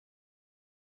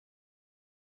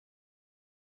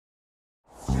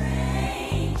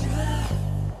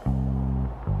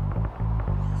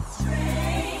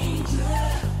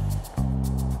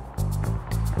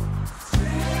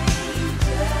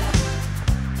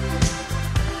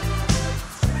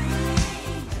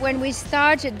when we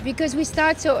started, because we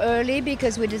start so early,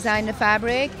 because we design the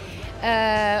fabric,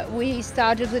 we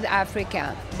started with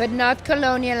Africa, but not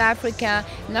colonial Africa,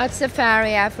 not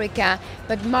safari Africa,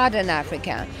 but modern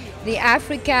Africa. The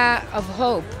Africa of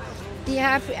hope, the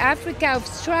Africa of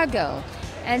struggle,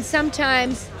 and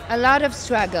sometimes a lot of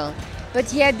struggle,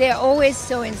 but yet they're always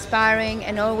so inspiring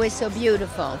and always so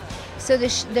beautiful. So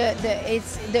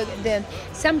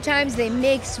sometimes they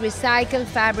mix recycled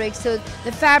fabrics, so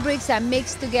the fabrics are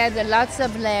mixed together, lots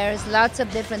of layers, lots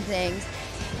of different things,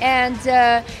 and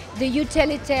the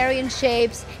utilitarian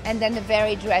shapes, and then the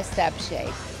very dressed up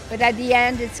shape. But at the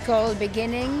end it's called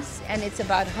Beginnings, and it's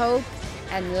about hope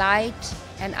and light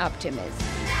and optimism.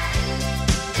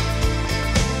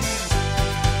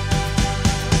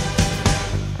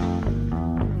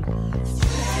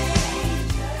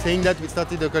 Saying that, we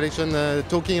started the collection,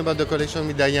 talking about the collection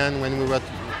with Diane when we were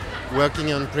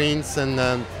working on prints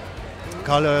and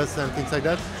colors and things like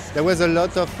that. There was a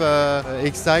lot of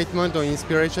excitement or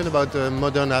inspiration about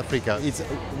modern Africa. It's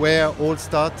where all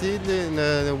started,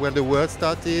 where the world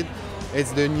started.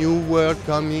 It's the new world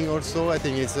coming also. I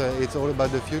think it's all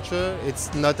about the future.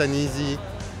 It's not an easy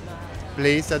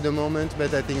place at the moment,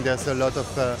 but I think there's a lot of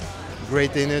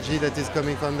great energy that is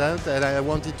coming from that. And I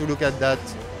wanted to look at that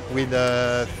with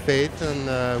faith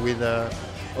and with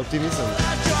optimism.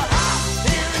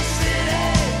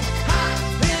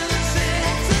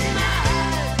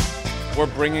 We're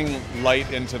bringing light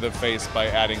into the face by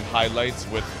adding highlights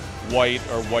with white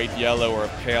or white yellow or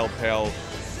pale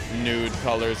nude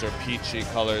colors or peachy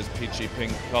colors, peachy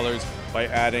pink colors, by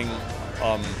adding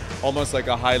almost like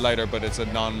a highlighter, but it's a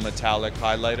non-metallic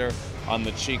highlighter on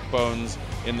the cheekbones,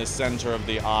 in the center of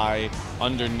the eye,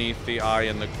 underneath the eye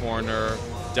in the corner,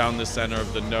 down the center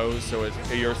of the nose. So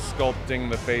you're sculpting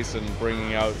the face and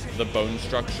bringing out the bone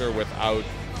structure without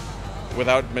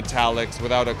metallics,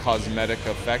 without a cosmetic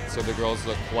effect. So the girls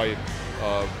look quite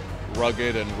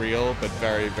rugged and real, but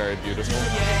very, very beautiful.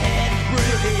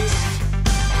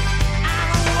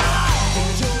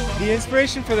 The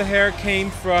inspiration for the hair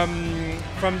came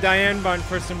from Diane Von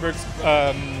Furstenberg's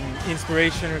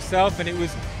inspiration herself, and it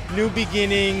was new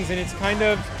beginnings, and it's kind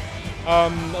of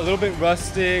a little bit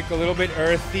rustic, a little bit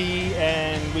earthy,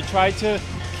 and we tried to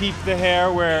keep the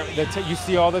hair where you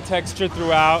see all the texture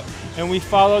throughout, and we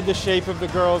followed the shape of the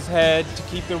girl's head to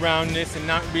keep the roundness and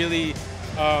not really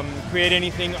create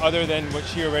anything other than what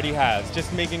she already has,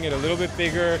 just making it a little bit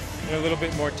bigger and a little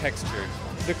bit more textured.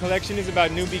 The collection is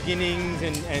about new beginnings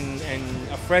and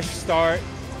a fresh start,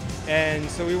 and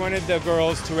so we wanted the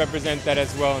girls to represent that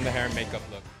as well in the hair and makeup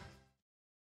look.